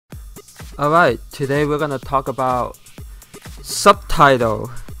Alright, today we're gonna talk about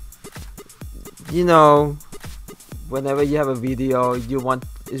subtitle. You know, whenever you have a video,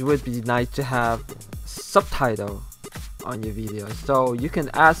 it would be nice to have subtitle on your video. So you can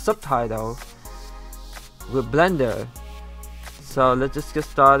add subtitle with Blender. So let's just get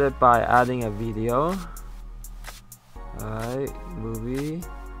started by adding a video. Alright, movie.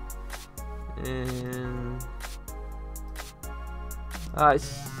 And alright.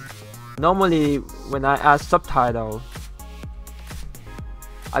 Normally, when I add subtitle,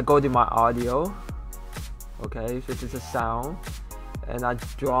 I go to my audio, okay, so this is a sound, and I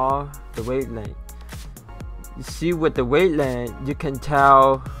draw the wavelength. You see, with the wavelength, you can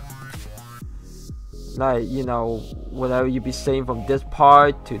tell, like, you know, whatever you be saying from this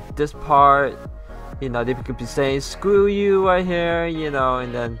part to this part. You know, they could be saying "screw you" right here, you know,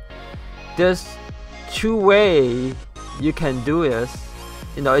 and then there's two ways you can do this.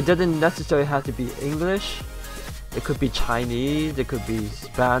 You know, it doesn't necessarily have to be English. It could be Chinese, it could be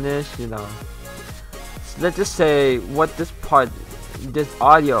Spanish, you know. So let's just say what this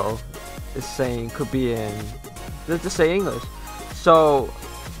audio is saying could be in, let's just say English. So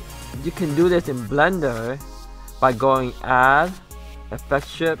you can do this in Blender by going Add, Effect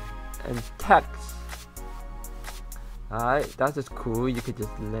Shift, and Text. Alright, that's just cool. You could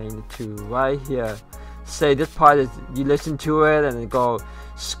just link the two right here. Say this part is, you listen to it and then go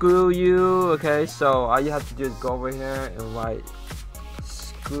 "screw you," okay? So all you have to do is go over here and write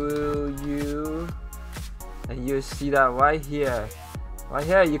 "screw you," and you see that right here. Right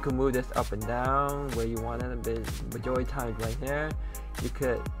here, you can move this up and down where you want it. The majority of times right here, you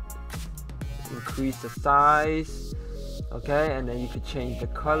could increase the size, okay? And then you could change the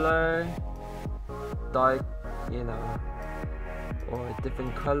color, dark, you know, or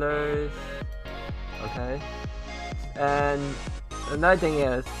different colors. Okay, and another thing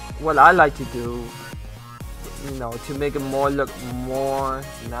is, what I like to do, you know, to make it look more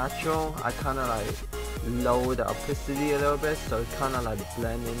natural, I kind of like lower the opacity a little bit, so it kind of like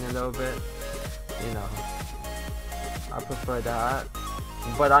blend in a little bit, you know. I prefer that.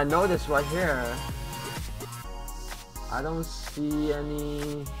 But I noticed right here, I don't see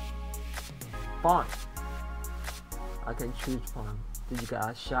any font. I can choose font. You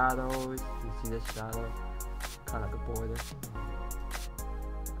got shadows, you see the shadow, kind of like a border.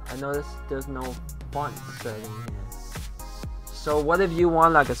 I noticed there's no font setting here. So what if you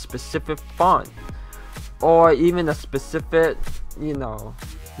want like a specific font, or even a specific, you know,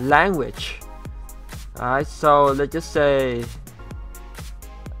 language? Alright, so let's just say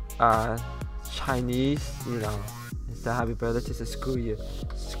Chinese, you know, instead of happy birthday, just say "screw you."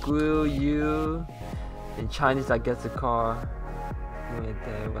 Screw you. In Chinese, I guess it's called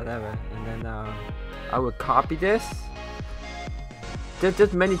whatever, and then I would copy this. There's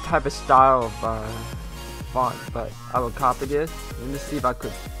just many type of style of font, but I will copy this. Let me see if I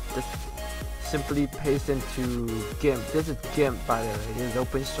could just simply paste into GIMP. This is GIMP, by the way. It is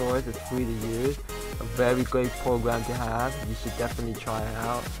open source, it's free to use, a very great program to have. You should definitely try it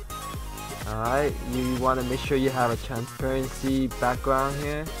out. Alright, you want to make sure you have a transparency background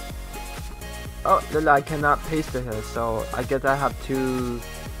here. Oh, look, I cannot paste it here, so I guess I have to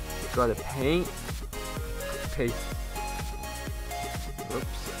go to Paint, paste. Oops.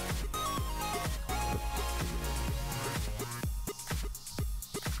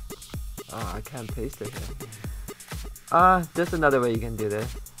 Oh, I can't paste it here. There's another way you can do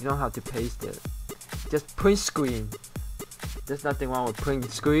this. You don't have to paste it. Just print screen. There's nothing wrong with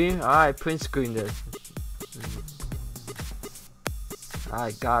print screen. Alright, print screen this.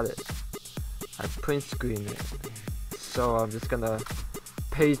 Alright, got it. I print screen it. So I'm just gonna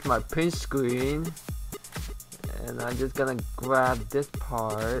paste my print screen, and I'm just gonna grab this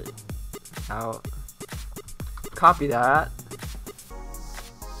part out, copy that,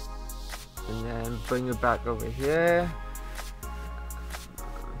 and then bring it back over here.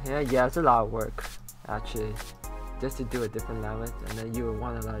 Yeah, it's a lot of work actually, just to do a different language, and then you would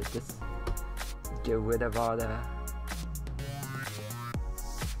wanna like just get rid of all the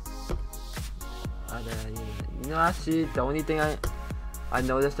you know, actually the only thing I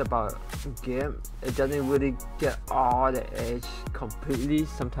noticed about GIMP, it doesn't really get all the edge completely.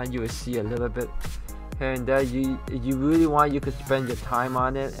 Sometimes you will see a little bit here and there. You really want, you could spend your time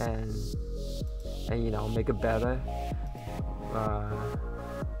on it and you know, make it better.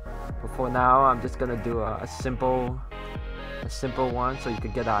 But for now, I'm just gonna do a simple one, so you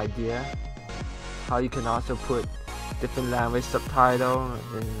could get an idea how you can also put different language subtitle,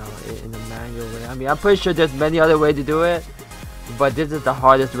 in a manual way. I mean, I'm pretty sure there's many other ways to do it, but this is the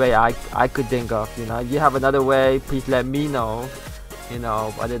hardest way I could think of. You know, if you have another way, please let me know. You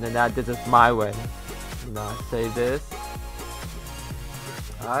know, other than that, this is my way. You know, save this.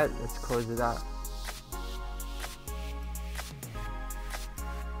 Alright, let's close it out.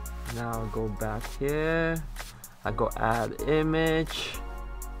 Now go back here. I go add image.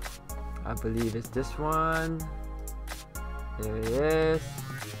 I believe it's this one. There it is.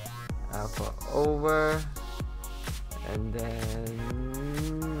 Alpha over. And then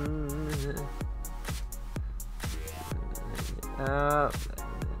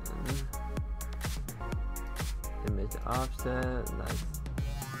image offset. Nice.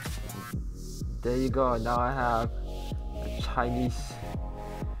 There you go. Now I have a Chinese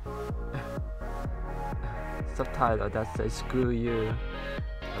subtitle that says "screw you."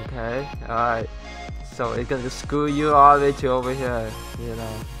 Okay. All right. So it's gonna screw you all the way to over here. You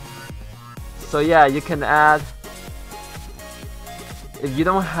know. So yeah, you can add. If you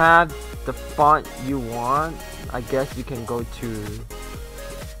don't have the font you want, I guess you can go to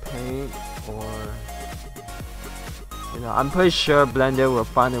Paint, or you know, I'm pretty sure Blender will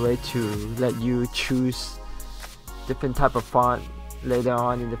find a way to let you choose different type of font later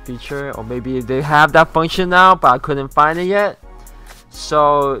on in the future, or maybe they have that function now, but I couldn't find it yet.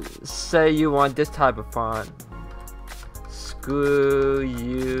 So say you want this type of font, screw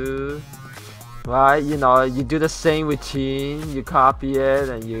you. Right, you know, you do the same routine. You copy it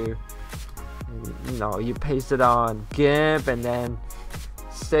and you know, you paste it on GIMP and then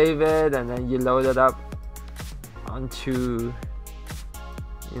save it, and then you load it up onto,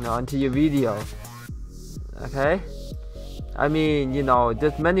 you know, onto your video. Okay, I mean, you know,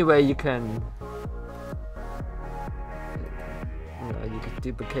 there's many ways you can, you know, you can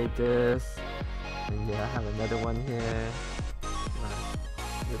duplicate this, and yeah, I have another one here.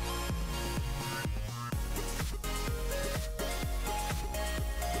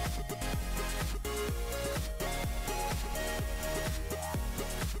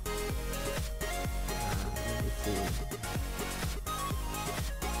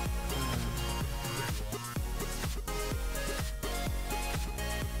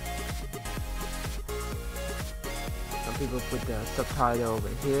 Some people put the subtitle over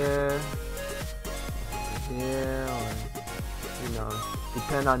here, or, you know,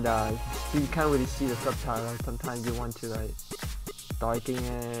 depend on the. You can't really see the subtitle. Sometimes you want to like darken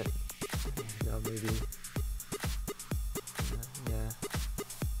it, you know, maybe. Yeah.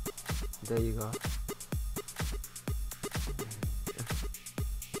 There you go.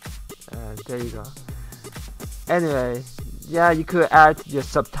 There you go. Anyway, yeah, you could add your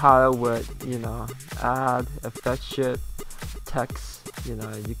subtitle with, you know, add effect sheet text. You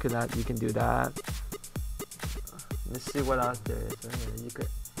know, you can do that. Let's see what else there is. You could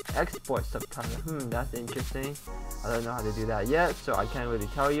export subtitle. That's interesting. I don't know how to do that yet, so I can't really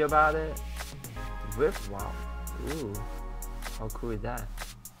tell you about it. Wow. Ooh, how cool is that?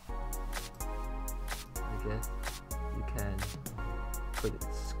 I guess you can put it,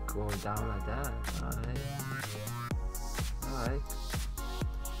 scroll down like that. Alright.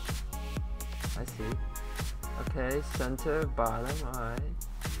 I see. Okay, center, bottom. Alright.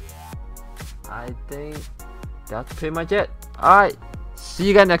 I think that's pretty much it. Alright. See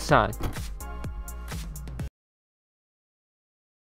you guys next time.